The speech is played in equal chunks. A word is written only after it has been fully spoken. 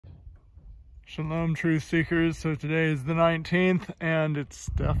Shalom, truth seekers. So today is the 19th, and it's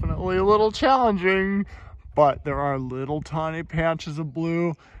definitely a little challenging, but there are little tiny patches of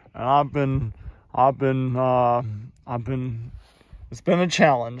blue, and it's been a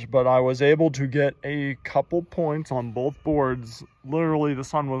challenge, but I was able to get a couple points on both boards. Literally, the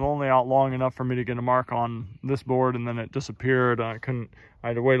sun was only out long enough for me to get a mark on this board, and then it disappeared. I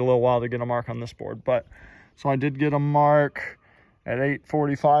had to wait a little while to get a mark on this board, but so I did get a mark at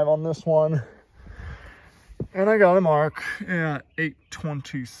 8:45 on this one. And I got a mark at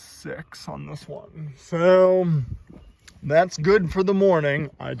 8:26 on this one. So that's good for the morning.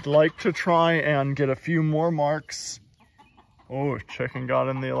 I'd like to try and get a few more marks. Oh, chicken got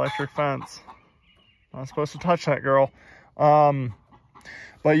in the electric fence. Not supposed to touch that, girl.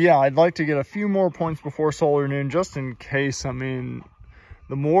 But yeah, I'd like to get a few more points before solar noon, just in case. I mean,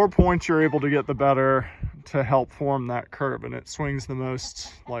 the more points you're able to get, the better to help form that curve. And it swings the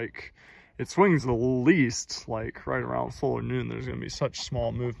most, like, it swings the least, like right around solar noon. There's going to be such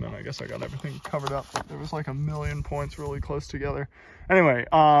small movement. I guess I got everything covered up, but there was like a million points really close together. Anyway,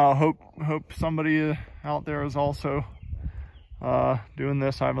 hope somebody out there is also doing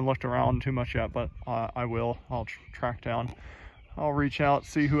this. I haven't looked around too much yet, but I will. I'll track down. I'll reach out,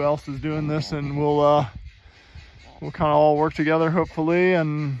 see who else is doing this, and we'll kind of all work together, hopefully,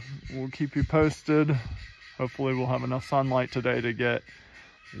 and we'll keep you posted. Hopefully we'll have enough sunlight today to get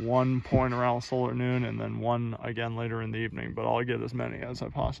 1 point around solar noon, and then 1 again later in the evening, but I'll get as many as I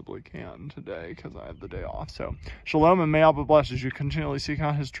possibly can today because I have the day off. So shalom, and may Allah bless as you continually seek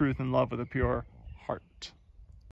out his truth and love with a pure heart.